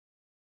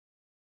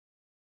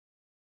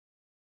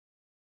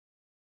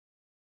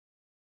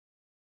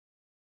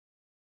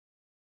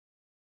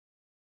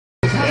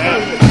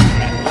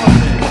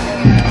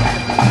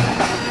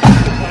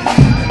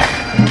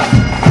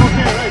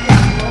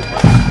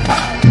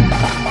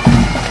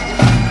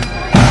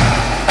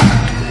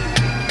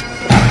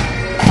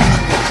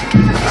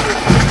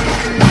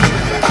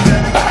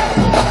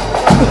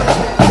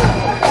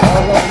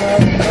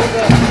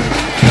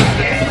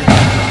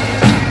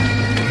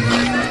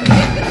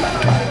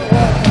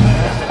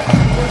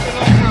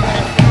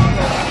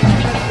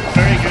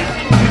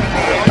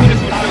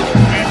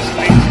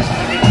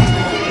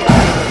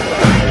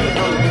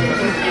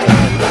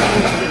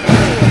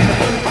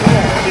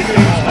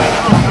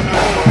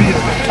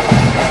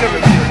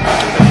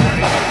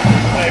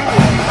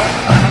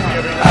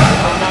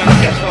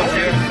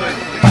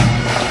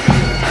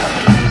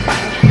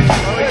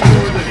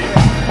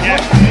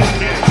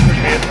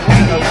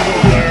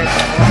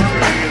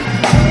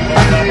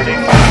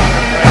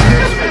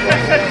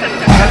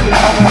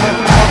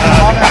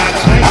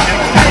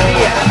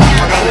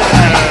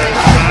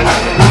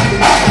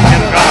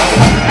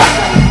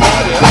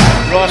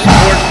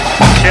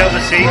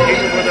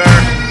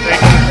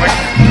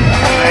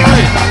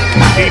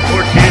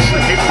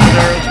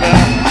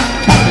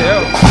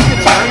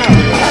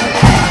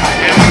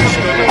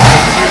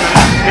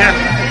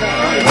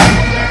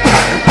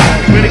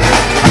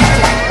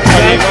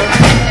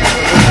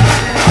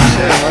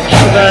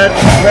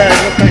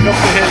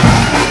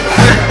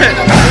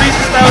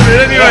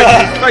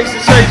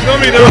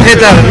Don't hit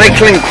that, it might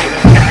clink.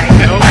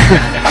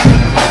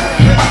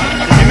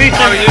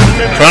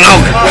 Run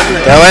out.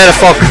 Yeah, where the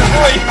fuck?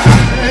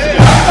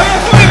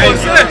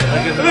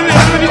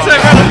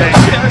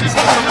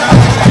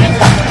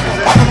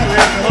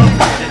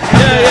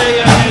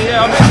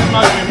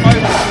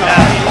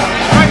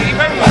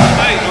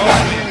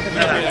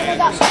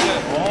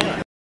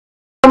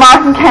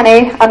 Martin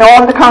Kenny and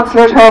all the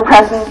councillors who are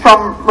present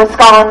from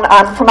Roscommon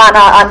and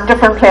Fermanagh and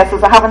different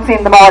places. I haven't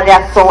seen them all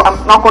yet, so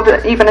I'm not going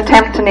to even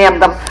attempt to name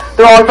them.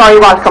 They're all very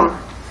welcome.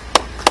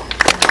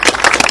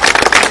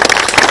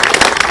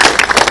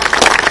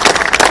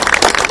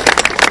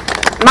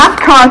 Matt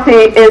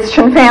Carthy is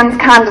Sinn Féin's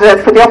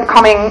candidate for the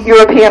upcoming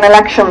European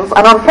elections,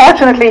 and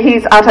unfortunately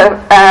he's at a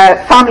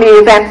family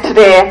event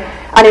today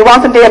and he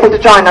wasn't able to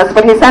join us,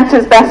 but he sent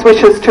his best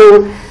wishes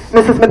to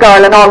Mrs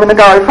McGirl and all the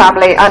McGirl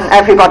family and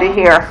everybody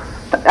here.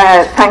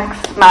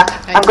 Thanks, Matt,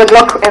 and good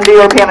luck in the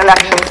European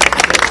elections.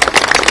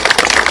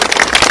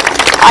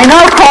 I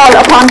now call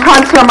upon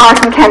Councillor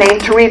Martin Kenny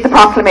to read the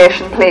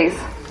proclamation, please.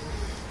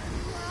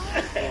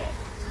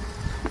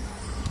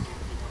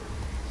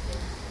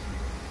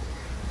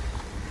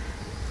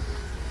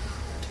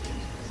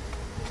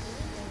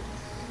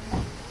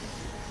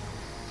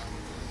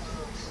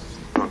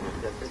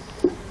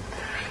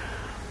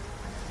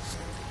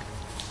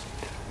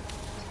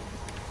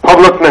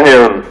 Public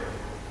Nahéireann.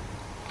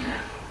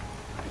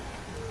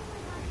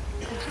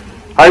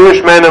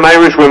 Irish men and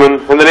Irish women,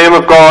 in the name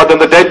of God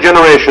and the dead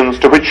generations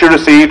to which she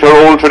received her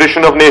old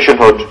tradition of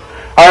nationhood,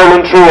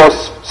 Ireland through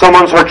us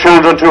summons her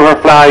children to her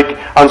flag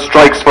and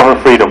strikes for her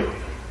freedom.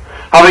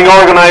 Having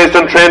organised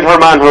and trained her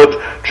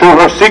manhood through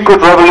her secret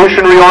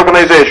revolutionary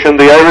organisation,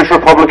 the Irish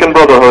Republican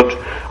Brotherhood,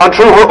 and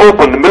through her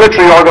open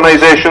military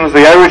organisations,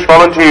 the Irish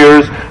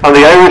Volunteers and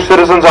the Irish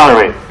Citizens'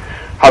 Army,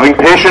 having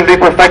patiently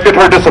perfected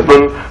her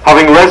discipline,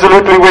 having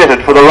resolutely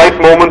waited for the right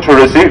moment to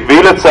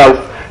reveal itself,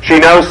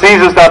 she now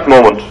seizes that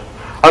moment,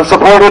 and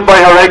supported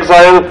by her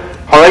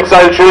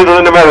exiled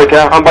children in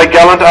America and by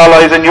gallant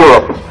allies in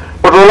Europe,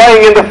 but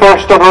relying in the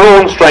first on her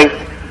own strength,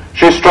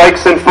 she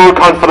strikes in full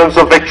confidence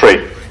of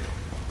victory.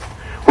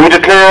 We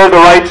declare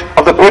the right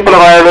of the people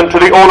of Ireland to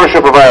the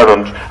ownership of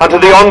Ireland, and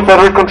to the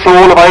unfettered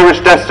control of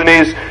Irish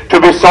destinies to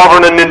be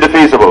sovereign and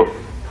indefeasible.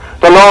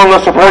 The long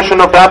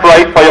suppression of that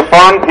right by a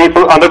foreign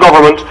people and a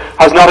government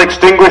has not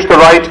extinguished the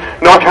right,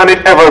 nor can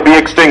it ever be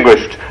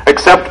extinguished,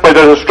 except by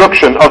the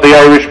destruction of the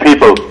Irish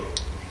people.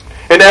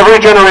 In every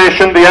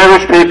generation, the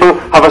Irish people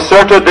have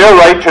asserted their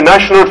right to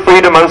national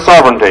freedom and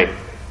sovereignty.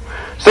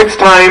 6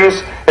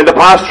 times in the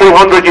past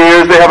 300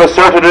 years they have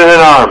asserted it in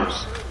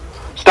arms.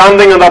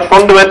 Standing on that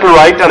fundamental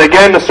right, and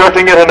again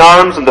asserting it in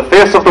arms in the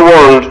face of the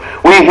world,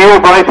 we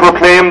hereby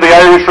proclaim the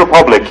Irish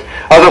Republic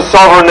as a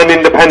sovereign and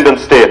independent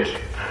state.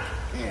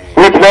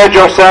 We pledge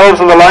ourselves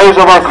and the lives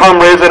of our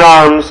comrades in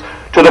arms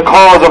to the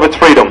cause of its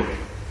freedom,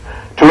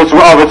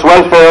 of its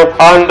welfare,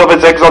 and of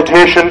its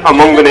exaltation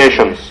among the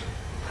nations.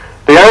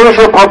 The Irish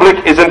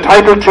Republic is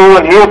entitled to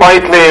and hereby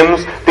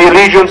claims the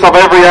allegiance of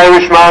every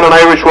Irish man and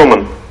Irish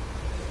woman.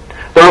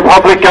 The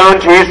Republic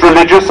guarantees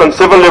religious and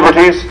civil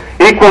liberties,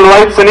 equal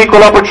rights and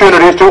equal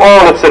opportunities to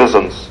all its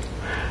citizens,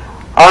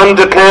 and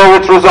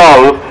declare its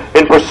resolve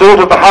in pursuit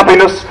of the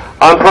happiness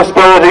and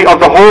prosperity of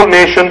the whole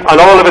nation and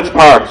all of its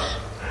parts,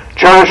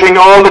 cherishing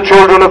all the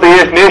children of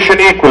the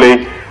nation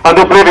equally and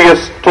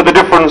oblivious to the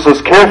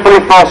differences carefully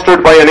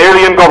fostered by an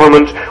alien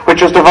government which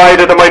has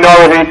divided the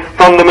minority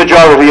from the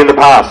majority in the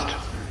past.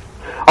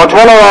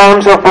 Until our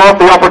arms have brought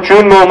the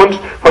opportune moment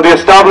for the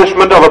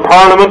establishment of a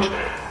permanent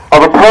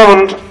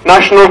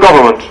national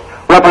government,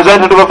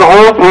 representative of the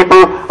whole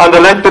people and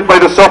elected by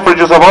the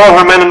suffrages of all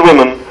her men and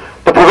women,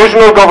 the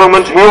provisional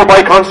government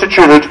hereby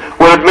constituted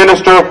will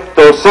administer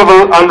the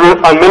civil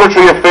and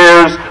military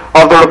affairs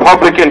of the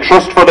Republic in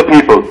trust for the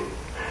people.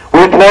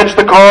 We pledge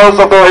the cause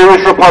of the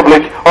Irish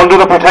Republic under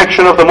the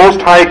protection of the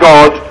Most High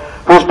God,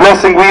 whose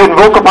blessing we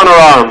invoke upon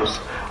our arms,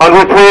 and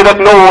we pray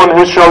that no one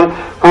who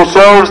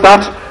serves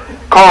that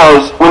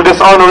cause will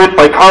dishonour it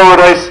by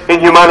cowardice,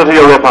 inhumanity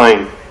or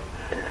rapine.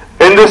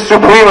 In this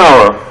supreme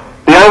hour,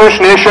 the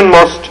Irish nation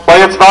must, by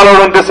its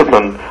valour and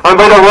discipline, and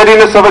by the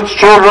readiness of its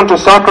children to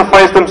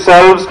sacrifice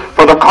themselves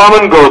for the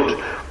common good,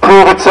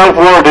 prove itself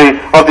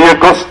worthy of the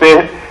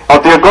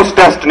august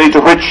destiny to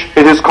which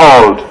it is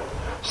called.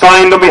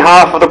 Signed on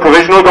behalf of the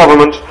Provisional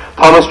Government,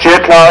 Thomas J.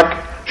 Clark,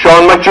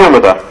 Sean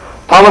McDermott,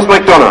 Thomas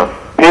McDonough,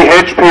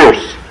 P.H.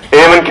 Pearce,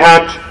 Eamon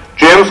Cant,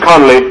 James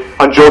Connolly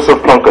and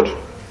Joseph Plunkett.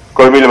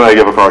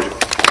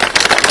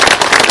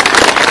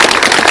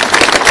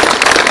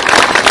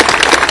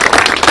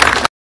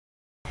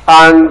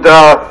 And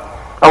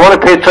I want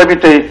to pay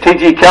tribute to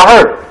T.G.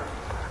 Kelleher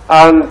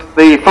and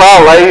the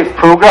Flower Live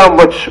programme,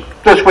 which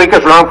this week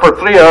has run for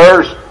 3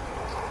 hours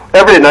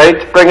every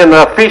night, bringing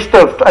a feast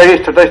of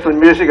Irish traditional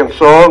music and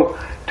song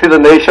to the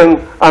nation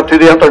and to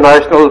the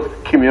international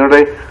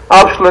community.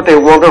 Absolutely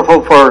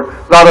wonderful for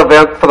that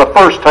event for the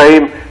first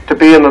time to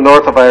be in the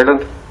north of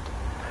Ireland.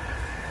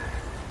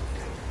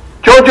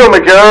 Jojo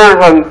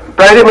McGirl and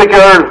Bridie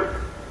McGirl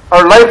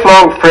are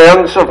lifelong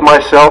friends of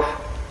myself.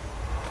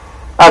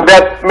 I've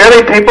met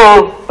many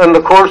people in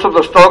the course of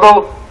the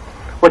struggle,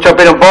 which I've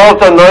been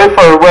involved in now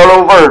for well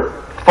over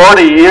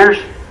 40 years,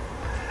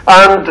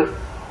 and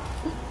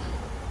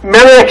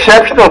many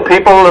exceptional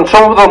people, and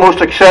some of the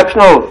most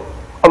exceptional,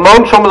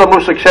 among some of the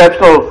most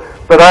exceptional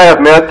that I have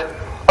met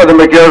are the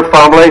McGill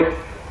family.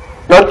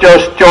 Not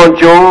just John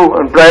Joe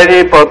and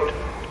Bridie, but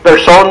their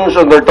sons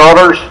and their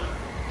daughters,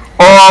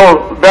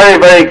 all very,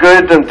 very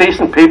good and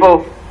decent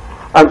people,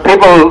 and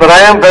people that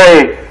I am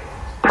very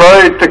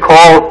proud to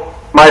call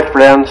my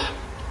friends.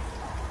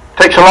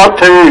 It takes a lot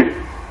to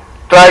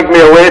drag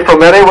me away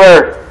from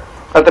anywhere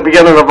at the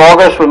beginning of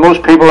August when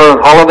most people are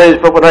on holidays,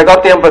 but when I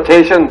got the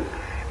invitation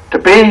to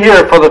be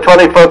here for the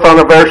 25th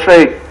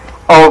anniversary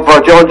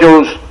of John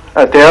Joe's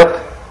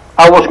death,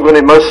 I wasn't going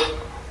to miss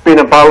being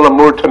in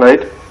Ballinamore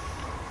tonight.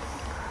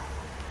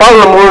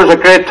 Ballinamore is a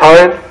great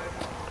town,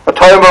 a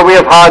town where we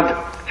have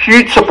had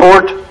huge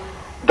support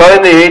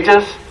down the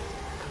ages,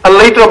 and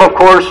Leitrim, of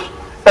course,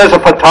 is a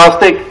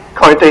fantastic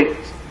county.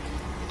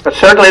 It's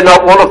certainly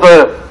not one of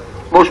the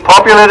most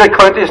populated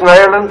counties in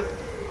Ireland.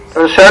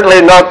 It's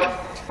certainly not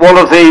one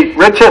of the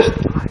richest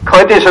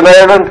counties in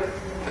Ireland,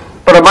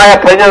 but in my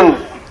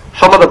opinion,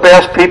 some of the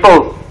best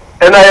people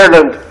in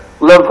Ireland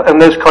live in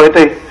this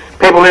county.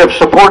 People who have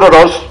supported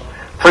us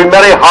through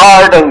many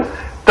hard and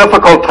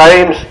difficult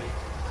times,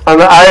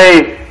 and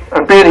I,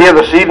 and being here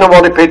this evening,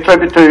 want to pay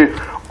tribute to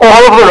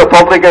all of the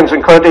Republicans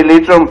in County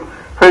Leitrim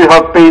who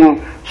have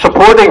been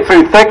supporting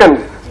through thick and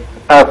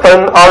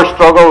thin our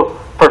struggle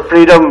for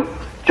freedom,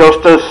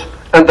 justice,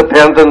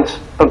 independence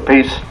and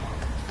peace.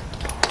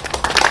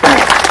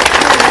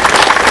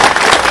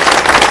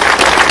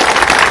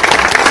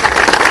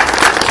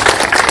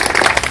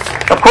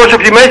 Of course,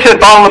 if you mention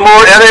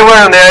Ballinamore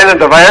anywhere on the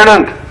island of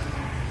Ireland,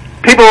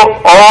 people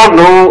all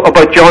know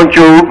about John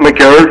Joe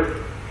McGill,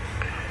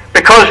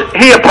 because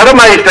he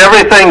epitomised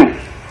everything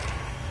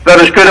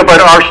that is good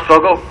about our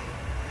struggle.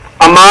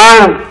 A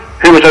man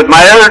who was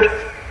admired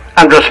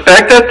and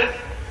respected,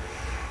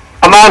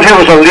 a man who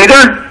was a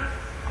leader,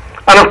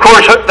 and of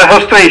course the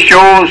history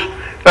shows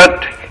that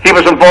he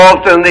was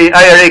involved in the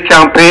IRA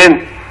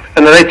campaign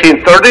in the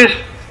 1930s,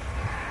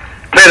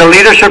 played a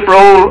leadership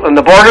role in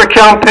the border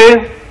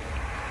campaign,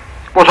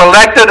 was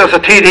elected as a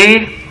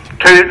TD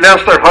to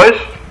Leinster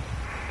House,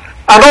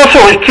 and also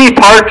his key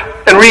part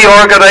in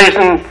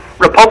reorganising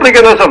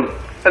republicanism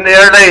in the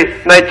early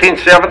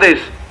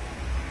 1970s,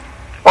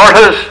 or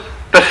his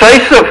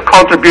decisive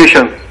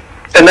contribution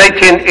in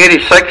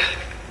 1986.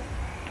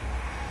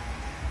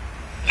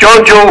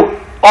 John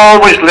Joe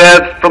always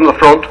led from the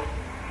front.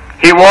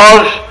 He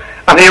was,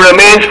 and he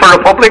remains for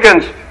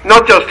Republicans,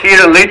 not just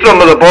here in Leitrim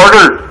or the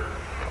border,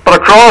 but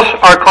across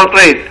our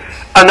country,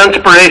 an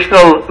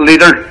inspirational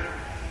leader.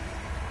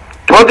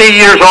 20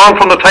 years on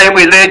from the time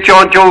we laid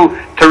John Joe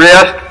to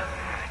rest,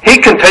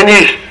 he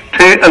continues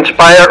to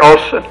inspire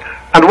us.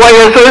 And why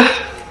is this?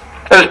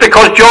 It is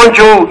because John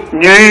Joe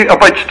knew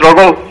about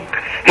struggle,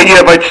 he knew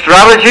about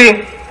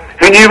strategy,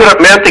 he knew what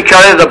it meant to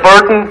carry the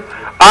burden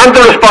and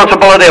the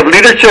responsibility of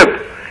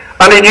leadership,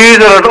 and he knew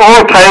that at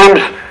all times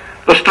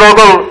the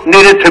struggle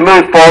needed to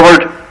move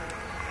forward.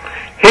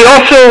 He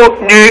also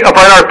knew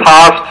about our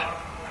past,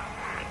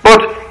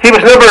 but he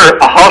was never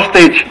a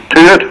hostage to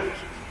it.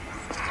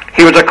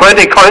 He was a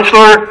county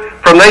councillor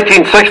from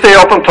 1960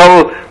 up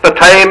until the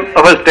time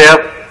of his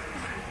death,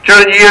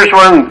 during years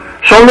when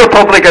some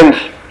Republicans,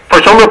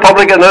 for some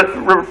Republicans,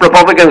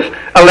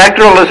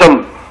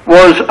 electoralism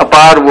was a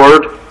bad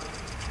word.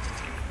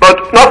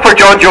 But not for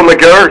John Joe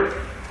McGill.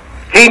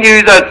 He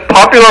knew that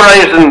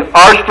popularising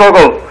our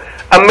struggle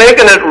and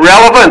making it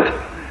relevant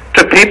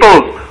to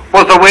people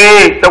was the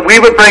way that we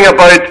would bring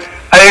about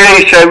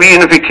Irish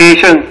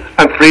reunification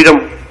and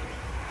freedom.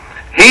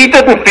 He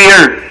didn't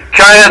fear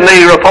carrying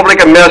the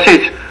Republican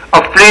message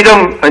of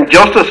freedom and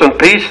justice and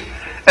peace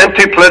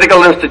into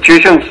political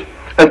institutions.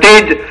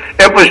 Indeed,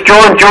 it was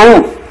John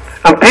Joe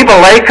and people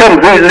like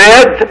him who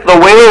led the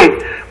way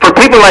for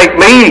people like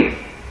me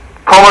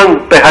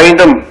coming behind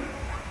him.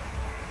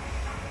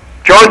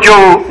 John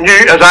Joe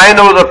knew, as I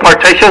know, that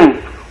partition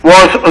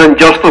was an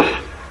injustice,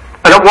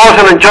 and it was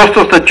an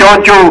injustice that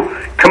John Joe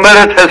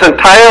committed his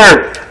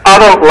entire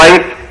adult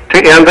life to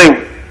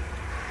ending.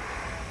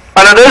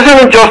 And it is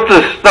an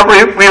injustice that we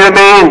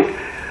remain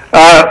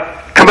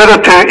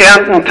committed to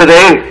ending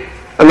today.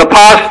 In the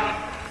past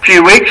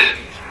few weeks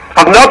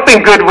have not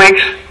been good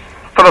weeks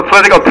for the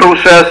political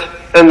process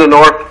in the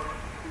North.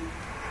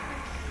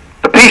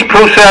 The peace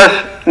process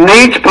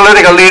needs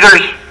political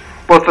leaders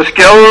with the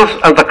skills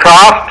and the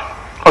craft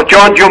of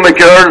John Joe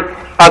McGill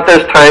at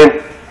this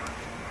time.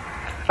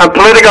 And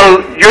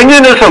political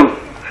unionism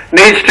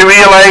needs to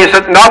realise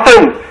that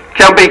nothing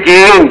can be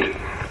gained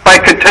by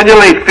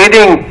continually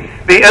feeding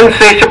the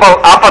insatiable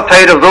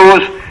appetite of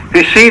those who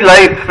see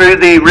life through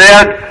the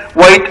red,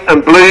 white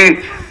and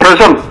blue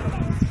prism.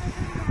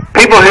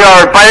 People who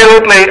are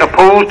violently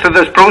opposed to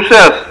this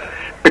process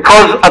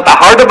because at the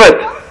heart of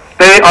it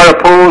they are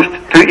opposed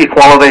to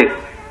equality.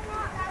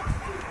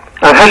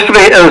 And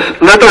history is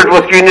littered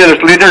with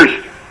unionist leaders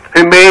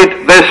who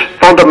made this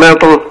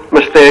fundamental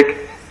mistake.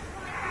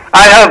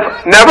 I have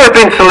never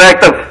been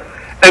selective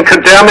in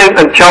condemning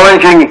and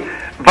challenging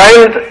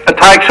violent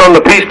attacks on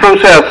the peace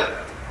process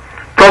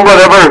from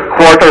whatever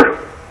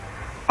quarter.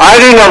 I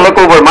do not look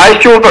over my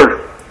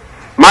shoulder.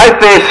 My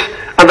face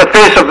and the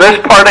face of this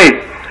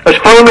party is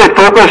firmly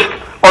focused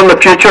on the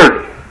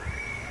future.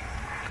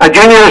 And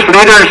unionist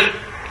leaders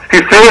who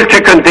failed to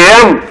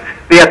condemn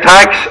the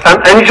attacks and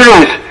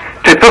injuries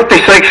to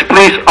 56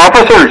 police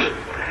officers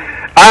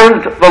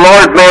and the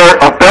Lord Mayor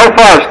of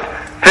Belfast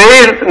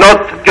fail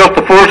not just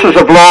the forces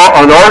of law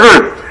and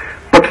order,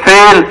 but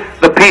fail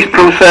the peace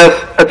process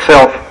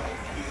itself.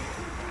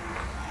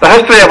 The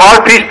history of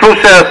our peace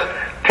process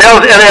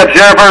tells any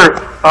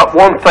observer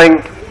one thing.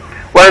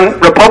 When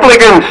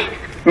Republicans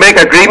make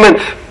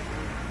agreements,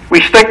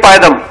 we stick by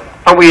them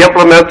and we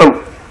implement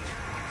them.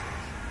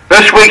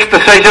 This week's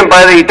decision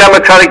by the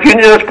Democratic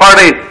Unionist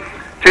Party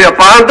to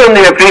abandon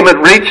the agreement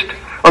reached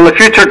on the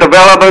future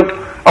development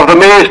of the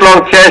Maze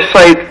Long Chess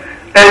site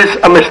is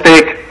a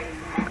mistake.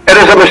 It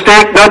is a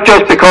mistake not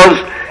just because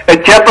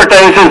it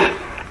jeopardizes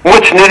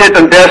much needed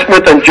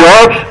investment and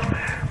jobs,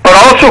 but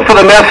also for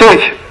the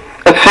message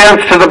it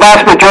sends to the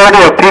vast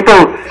majority of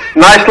people,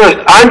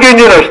 nationalists and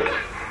unionists,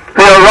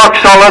 who are rock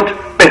solid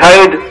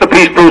behind the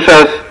peace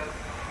process.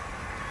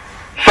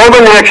 Some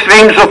in the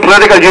extremes of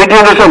political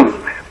unionism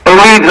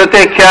believe that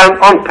they can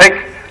unpick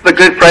the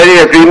Good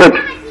Friday Agreement.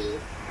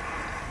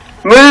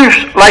 Moves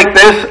like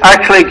this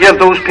actually give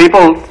those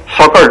people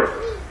succour.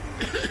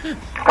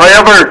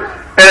 However,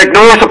 it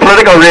ignores the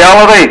political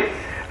reality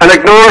and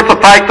ignores the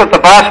fact that the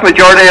vast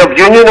majority of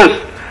unionists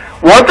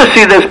want to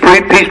see this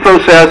peace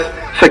process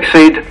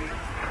succeed.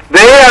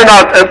 They are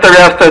not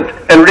interested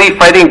in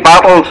refighting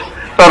battles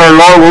that are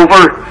long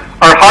over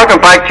or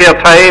harken back to a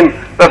time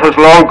that has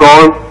long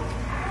gone.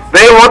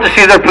 They want to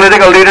see their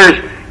political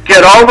leaders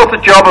get on with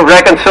the job of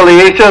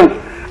reconciliation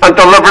and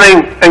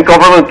delivering in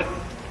government.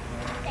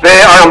 They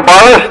are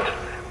embarrassed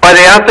by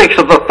the antics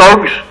of the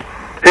thugs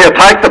who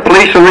attacked the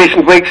police in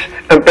recent weeks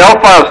in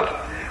Belfast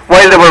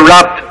while they were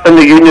wrapped in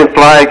the Union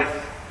flag.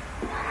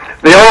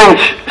 The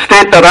orange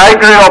state that I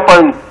grew up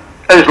in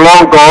is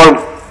long gone,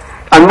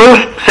 and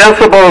most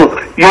sensible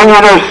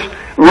unionists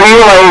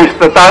realise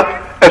that that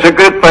is a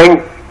good thing.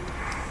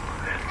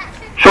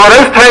 So it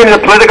is time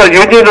that political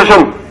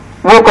unionism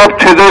woke up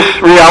to this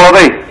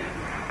reality.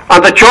 And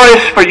the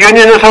choice for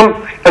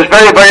unionism is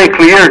very, very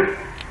clear.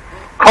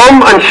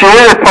 Come and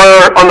share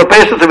power on the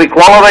basis of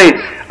equality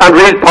and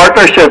real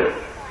partnership.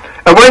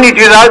 And when you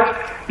do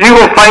that, you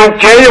will find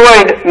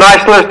genuine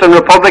nationalist and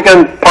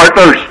Republican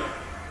partners.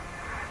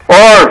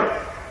 Or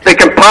they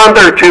can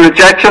pander to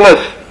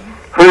rejectionists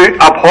who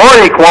abhor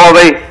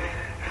equality,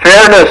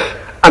 fairness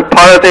and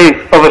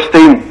parity of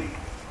esteem.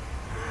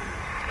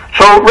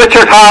 So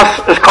Richard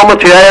Haas is coming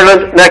to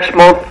Ireland next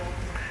month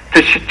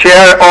to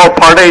chair all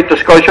party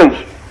discussions.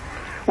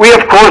 We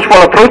of course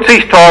will approach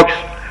these talks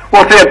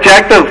with the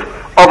objective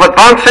of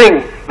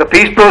advancing the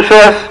peace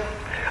process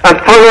and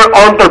further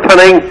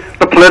underpinning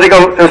the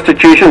political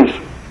institutions.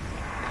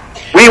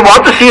 We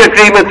want to see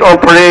agreement on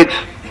parades,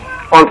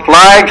 on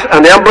flags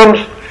and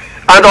emblems,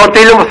 and on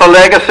dealing with the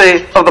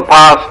legacy of the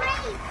past.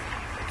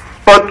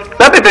 But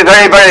let me be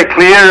very, very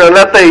clear and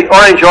let the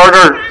Orange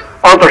Order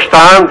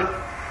understand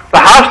the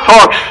Haas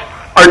talks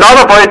are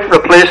not about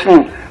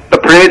replacing the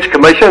Parades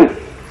Commission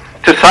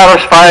to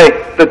satisfy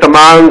the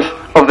demands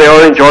of the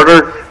Orange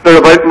Order. They're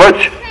about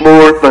much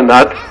more than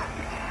that.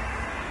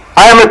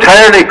 I am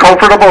entirely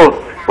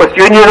comfortable with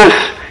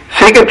unionists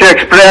seeking to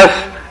express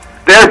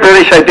their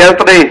British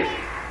identity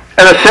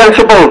in a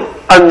sensible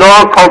and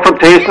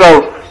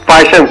non-confrontational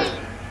fashion.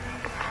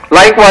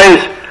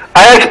 Likewise,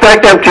 I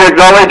expect them to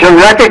acknowledge and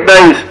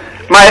recognise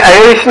my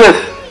Irishness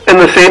in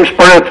the same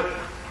spirit.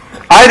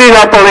 I do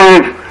not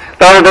believe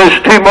that it is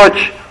too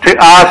much to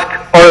ask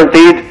or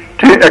indeed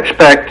to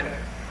expect.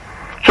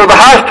 So the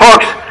Haas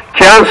talks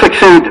can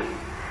succeed,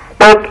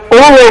 but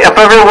only if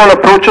everyone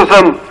approaches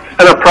them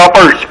in a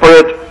proper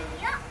spirit.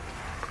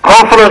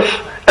 Confidence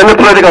in the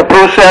political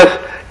process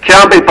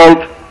can be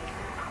built.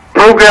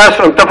 Progress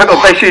on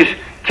difficult issues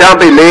can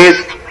be made,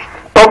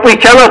 but we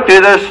cannot do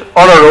this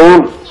on our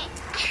own.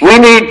 We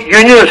need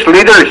unionist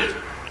leaders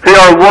who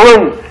are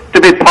willing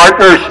to be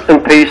partners in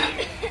peace.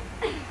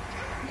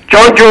 J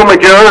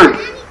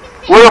MCgirl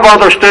would have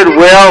understood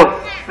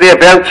well the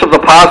events of the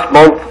past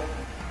month.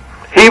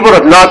 He would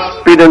have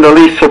not been in the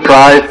least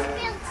surprised.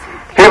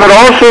 He would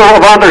also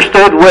have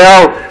understood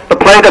well the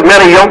plight of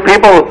many young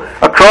people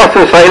across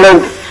this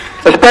island,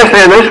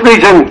 especially in this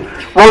region,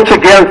 once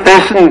again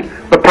facing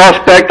the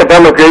prospect of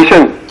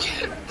emigration.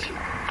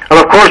 And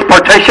of course,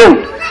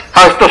 partition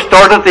has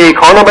distorted the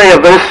economy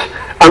of this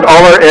and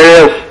other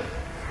areas.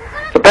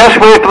 The best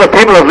way for the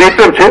people of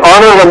Leitrim to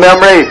honour the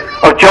memory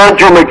of J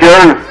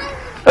MCgirl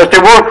is to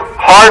work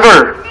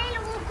harder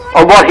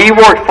on what he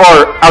worked for,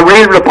 a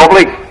real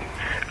republic,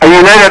 a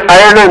united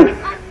Ireland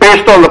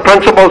based on the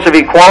principles of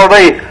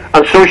equality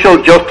and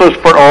social justice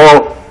for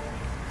all.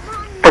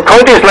 For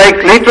counties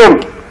like Leitrim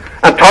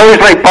and towns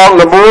like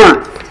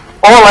Ballinamore,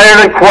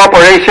 all-Ireland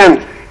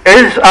cooperation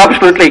is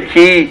absolutely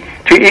key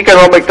to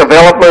economic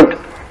development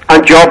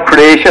and job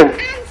creation.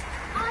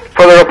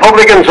 for the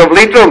Republicans of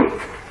Leitrim,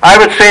 I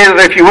would say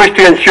that if you wish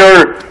to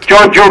ensure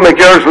John Joe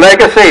McGirr's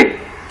legacy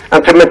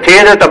and to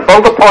maintain it and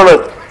build upon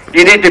it,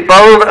 you need to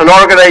build and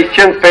organise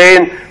Sinn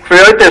Féin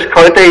throughout this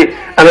county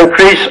and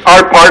increase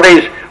our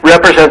party's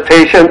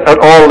representation at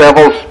all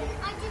levels.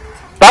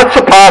 That's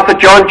the path that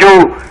John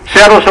Joe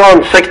set us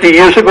on 60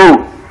 years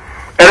ago.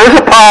 It is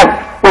a path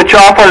which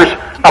offers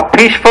a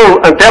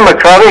peaceful and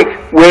democratic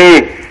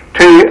way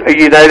to a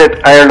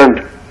united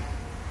Ireland.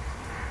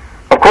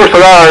 Of course,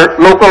 there are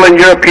local and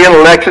European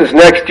elections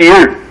next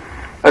year,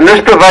 and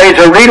this provides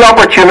a real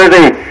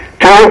opportunity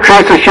to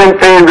increase the Sinn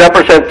Féin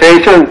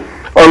representation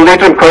on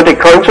Leitrim County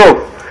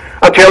Council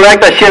and to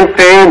elect a Sinn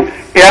Féin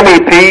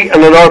MEP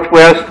in the North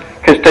West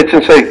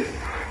constituency.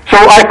 So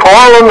I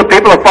call on the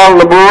people of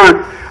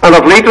Ballinamore and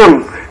of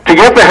Leitrim to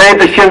get behind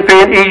the Sinn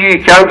Féin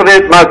EU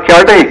candidate Matt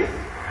Carty.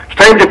 It's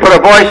time to put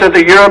a voice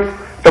into Europe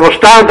that will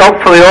stand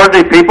up for the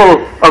ordinary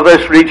people of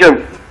this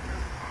region.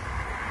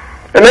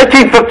 In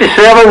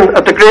 1957,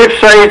 at the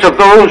gravesides of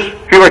those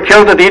who were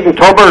killed at Eden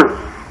Tubber,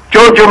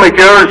 John Joe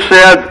McGill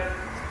said,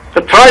 "The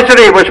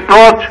tragedy which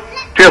brought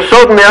to a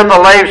sudden end the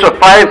lives of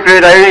 5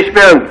 great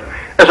Irishmen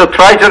is a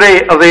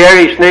tragedy of the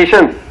Irish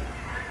nation,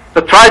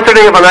 the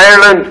tragedy of an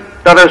Ireland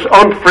that is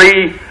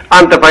unfree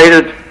and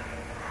divided.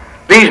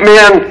 These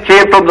men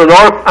came from the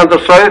north and the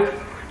south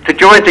to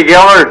join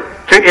together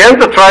to end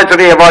the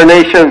tragedy of our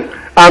nation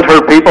and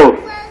her people."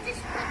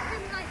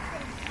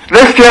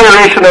 This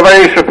generation of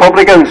Irish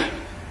Republicans,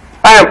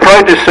 I am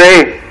proud to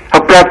say,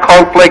 have brought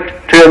conflict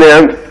to an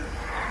end.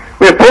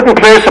 We have put in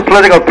place a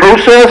political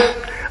process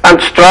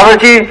and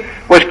strategy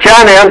which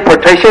can end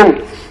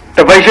partition,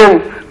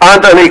 division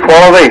and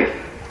inequality.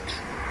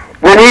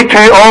 We need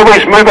to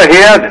always move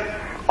ahead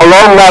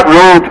along that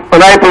road,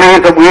 and I believe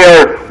that we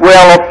are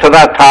well up to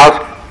that task.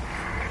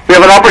 We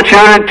have an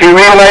opportunity to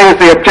realise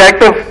the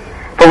objective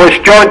for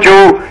which John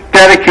Joe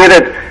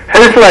dedicated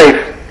his life.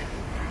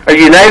 A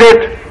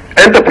united,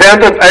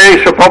 independent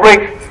Irish Republic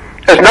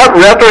is not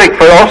rhetoric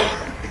for us,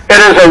 it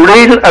is a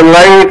real and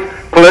live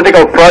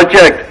political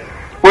project,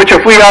 which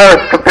if we are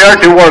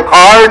prepared to work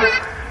hard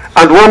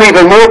and win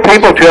even more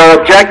people to our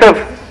objective,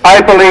 I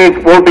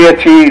believe will be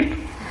achieved.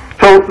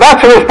 So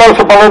that's a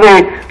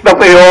responsibility that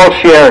we all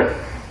share.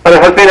 And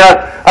it has been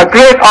a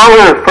great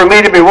honour for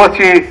me to be with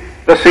you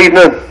this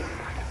evening.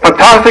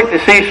 Fantastic to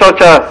see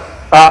such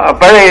a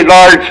very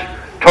large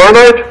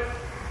turnout,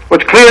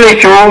 which clearly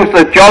shows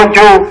that John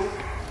Joe,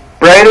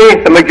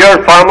 Brady, the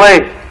McGill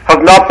family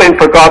have not been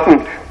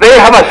forgotten. They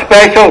have a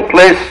special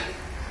place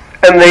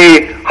in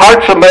the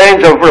hearts and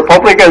minds of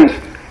Republicans,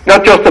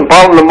 not just in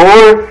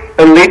Ballinamore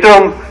and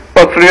Leitrim,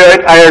 but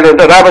throughout Ireland.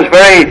 And I was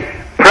very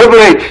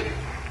privileged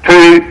to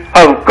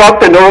have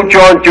got to know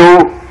John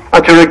Joe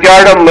and to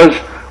regard him as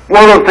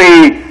one of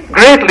the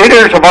great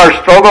leaders of our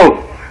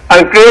struggle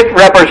and great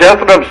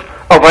representatives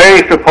of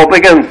Irish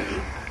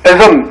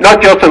republicanism,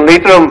 not just in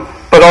Leitrim,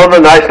 but on the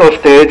national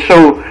stage.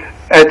 So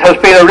it has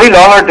been a real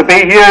honour to be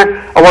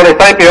here. I want to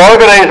thank the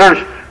organisers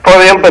for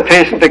the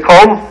invitation to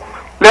come.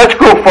 Let's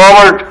go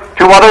forward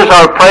to what is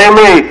our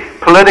primary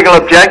political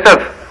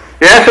objective.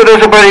 Yes, it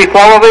is about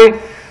equality,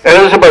 it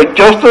is about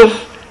justice,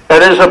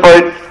 it is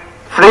about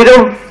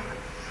freedom,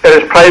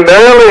 it is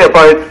primarily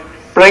about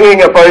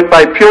bringing about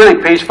by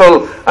purely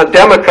peaceful and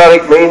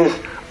democratic means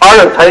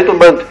our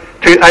entitlement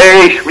to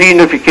Irish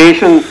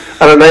reunification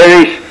and an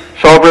Irish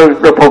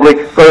sovereign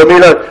republic. Go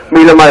Mila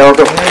Mila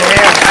Mayorga.